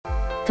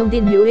Thông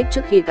tin hữu ích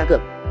trước khi cá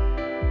cược.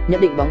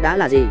 Nhận định bóng đá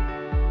là gì?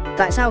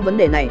 Tại sao vấn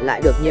đề này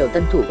lại được nhiều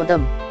tân thủ quan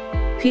tâm?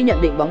 Khi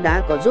nhận định bóng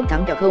đá có giúp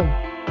thắng kèo không?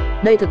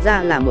 Đây thực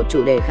ra là một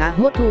chủ đề khá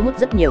thu hút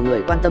rất nhiều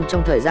người quan tâm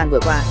trong thời gian vừa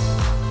qua.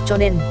 Cho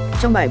nên,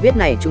 trong bài viết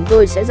này chúng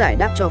tôi sẽ giải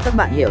đáp cho các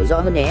bạn hiểu rõ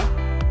hơn nhé.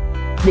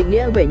 Định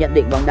nghĩa về nhận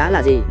định bóng đá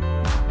là gì?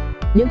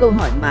 Những câu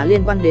hỏi mà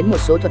liên quan đến một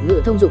số thuật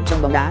ngữ thông dụng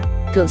trong bóng đá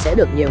thường sẽ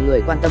được nhiều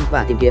người quan tâm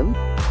và tìm kiếm.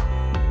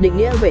 Định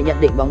nghĩa về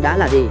nhận định bóng đá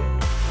là gì?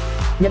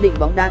 Nhận định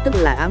bóng đá tức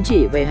là ám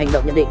chỉ về hành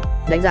động nhận định,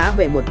 đánh giá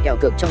về một kèo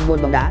cược trong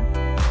môn bóng đá.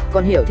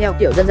 Còn hiểu theo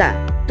kiểu dân dã,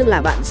 tức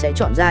là bạn sẽ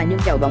chọn ra những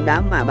kèo bóng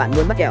đá mà bạn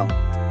muốn bắt kèo.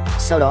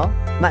 Sau đó,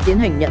 bạn tiến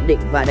hành nhận định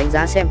và đánh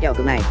giá xem kèo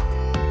cược này.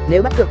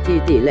 Nếu bắt cược thì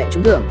tỷ lệ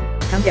trúng thưởng,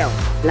 thắng kèo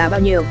là bao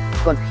nhiêu,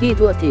 còn khi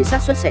thua thì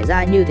xác suất xảy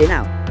ra như thế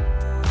nào.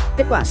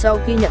 Kết quả sau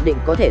khi nhận định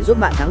có thể giúp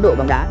bạn thắng độ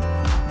bóng đá,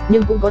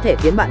 nhưng cũng có thể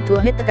khiến bạn thua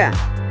hết tất cả.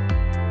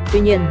 Tuy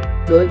nhiên,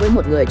 đối với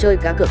một người chơi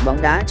cá cược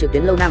bóng đá trực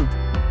tuyến lâu năm,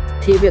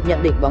 thì việc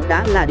nhận định bóng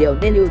đá là điều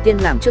nên ưu tiên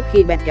làm trước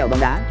khi bet kèo bóng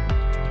đá.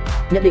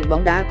 Nhận định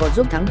bóng đá có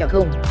giúp thắng kèo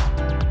không?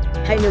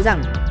 Hãy nhớ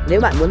rằng,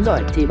 nếu bạn muốn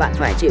giỏi thì bạn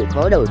phải chịu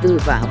khó đầu tư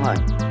và học hỏi.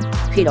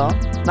 Khi đó,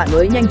 bạn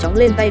mới nhanh chóng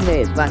lên tay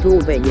nghề và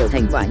thu về nhiều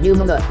thành quả như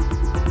mong đợi.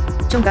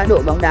 Trong cá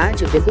độ bóng đá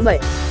trực tuyến cũng vậy.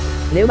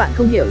 Nếu bạn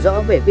không hiểu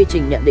rõ về quy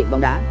trình nhận định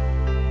bóng đá,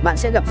 bạn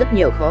sẽ gặp rất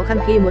nhiều khó khăn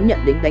khi muốn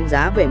nhận định đánh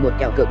giá về một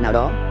kèo cược nào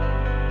đó.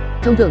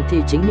 Thông thường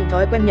thì chính những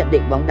thói quen nhận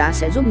định bóng đá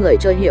sẽ giúp người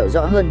chơi hiểu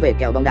rõ hơn về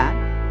kèo bóng đá,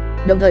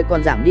 đồng thời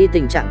còn giảm đi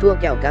tình trạng thua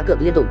kèo cá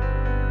cược liên tục.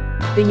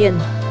 Tuy nhiên,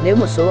 nếu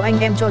một số anh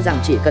em cho rằng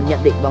chỉ cần nhận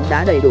định bóng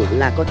đá đầy đủ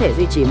là có thể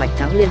duy trì mạch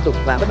thắng liên tục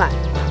và bất bại,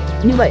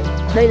 như vậy,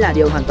 đây là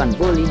điều hoàn toàn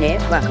vô lý nhé,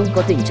 và không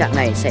có tình trạng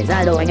này xảy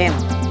ra đâu anh em.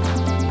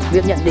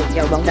 Việc nhận định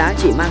kèo bóng đá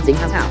chỉ mang tính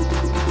tham khảo,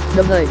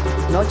 đồng thời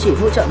nó chỉ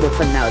hỗ trợ một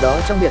phần nào đó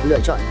trong việc lựa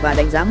chọn và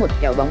đánh giá một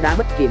kèo bóng đá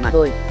bất kỳ mà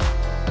thôi.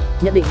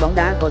 Nhận định bóng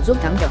đá có giúp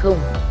thắng kèo không?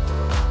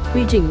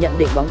 Quy trình nhận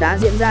định bóng đá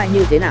diễn ra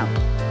như thế nào?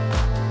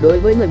 Đối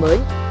với người mới,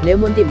 nếu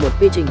muốn tìm một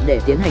quy trình để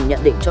tiến hành nhận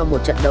định cho một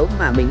trận đấu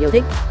mà mình yêu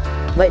thích,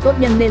 vậy tốt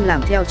nhất nên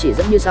làm theo chỉ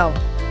dẫn như sau.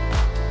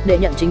 Để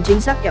nhận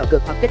chính xác kèo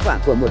cược hoặc kết quả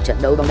của một trận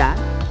đấu bóng đá,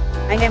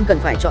 anh em cần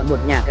phải chọn một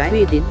nhà cái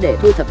uy tín để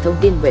thu thập thông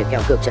tin về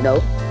kèo cược trận đấu.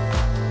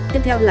 Tiếp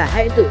theo là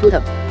hãy tự thu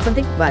thập, phân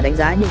tích và đánh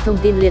giá những thông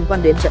tin liên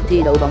quan đến trận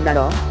thi đấu bóng đá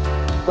đó.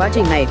 Quá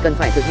trình này cần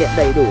phải thực hiện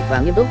đầy đủ và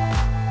nghiêm túc,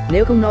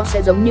 nếu không nó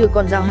sẽ giống như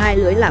con dao hai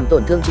lưỡi làm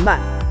tổn thương chính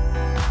bạn.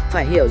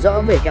 Phải hiểu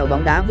rõ về kèo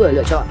bóng đá vừa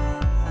lựa chọn.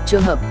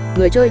 Trường hợp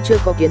người chơi chưa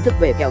có kiến thức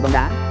về kèo bóng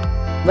đá,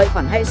 vậy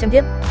khoản hãy xem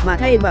tiếp, mà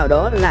thay vào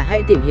đó là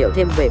hãy tìm hiểu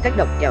thêm về cách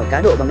đọc kèo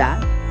cá độ bóng đá.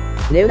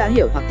 Nếu đã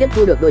hiểu hoặc tiếp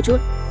thu được đôi chút,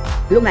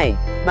 lúc này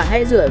bạn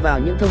hãy dựa vào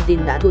những thông tin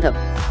đã thu thập,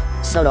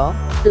 sau đó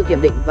tự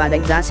kiểm định và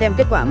đánh giá xem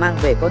kết quả mang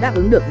về có đáp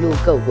ứng được nhu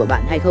cầu của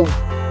bạn hay không.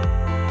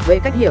 Với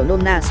cách hiểu nôm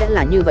na sẽ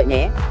là như vậy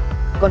nhé.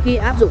 Còn khi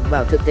áp dụng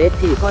vào thực tế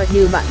thì coi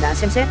như bạn đã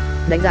xem xét,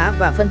 đánh giá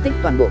và phân tích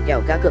toàn bộ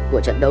kèo cá cược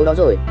của trận đấu đó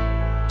rồi.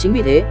 Chính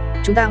vì thế,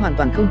 chúng ta hoàn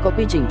toàn không có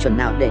quy trình chuẩn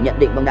nào để nhận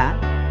định bóng đá.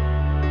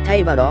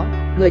 Thay vào đó,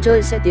 người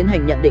chơi sẽ tiến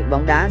hành nhận định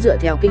bóng đá dựa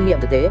theo kinh nghiệm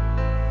thực tế,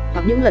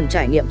 hoặc những lần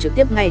trải nghiệm trực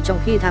tiếp ngay trong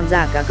khi tham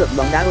gia cá cược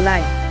bóng đá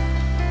online.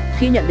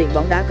 Khi nhận định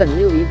bóng đá cần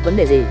lưu ý vấn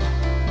đề gì?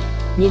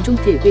 Nhìn chung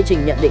thì quy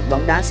trình nhận định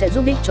bóng đá sẽ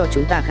giúp ích cho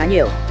chúng ta khá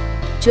nhiều.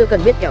 Chưa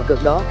cần biết kèo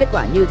cược đó kết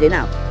quả như thế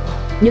nào,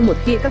 nhưng một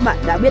khi các bạn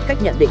đã biết cách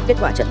nhận định kết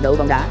quả trận đấu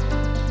bóng đá,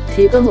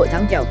 thì cơ hội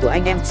thắng kèo của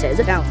anh em sẽ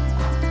rất cao.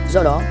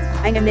 Do đó,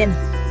 anh em nên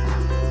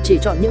chỉ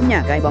chọn những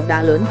nhà cái bóng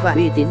đá lớn và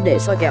uy tín để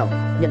soi kèo,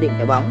 nhận định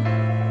kèo bóng.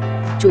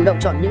 Chủ động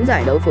chọn những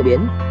giải đấu phổ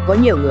biến, có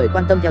nhiều người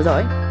quan tâm theo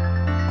dõi.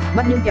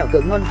 Bắt những kèo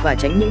cược ngon và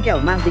tránh những kèo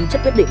mang tính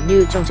chất quyết định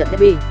như trong trận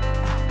derby.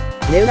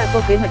 Nếu đã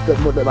có kế hoạch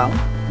cược một đội bóng,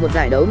 một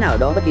giải đấu nào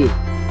đó bất kỳ,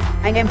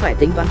 anh em phải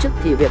tính toán trước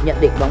thì việc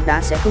nhận định bóng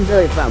đá sẽ không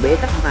rơi vào bế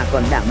tắc mà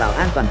còn đảm bảo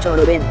an toàn cho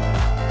đôi bên.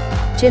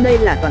 Trên đây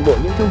là toàn bộ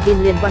những thông tin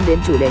liên quan đến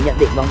chủ đề nhận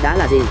định bóng đá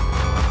là gì.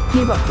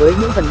 Hy vọng với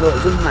những phần nội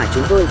dung mà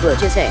chúng tôi vừa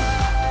chia sẻ,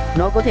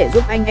 nó có thể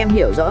giúp anh em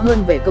hiểu rõ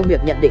hơn về công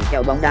việc nhận định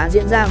kèo bóng đá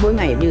diễn ra mỗi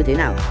ngày như thế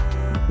nào.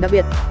 Đặc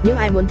biệt, những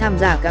ai muốn tham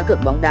gia cá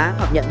cược bóng đá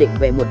hoặc nhận định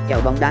về một kèo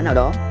bóng đá nào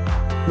đó,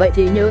 vậy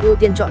thì nhớ ưu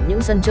tiên chọn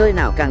những sân chơi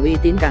nào càng uy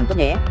tín càng tốt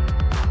nhé.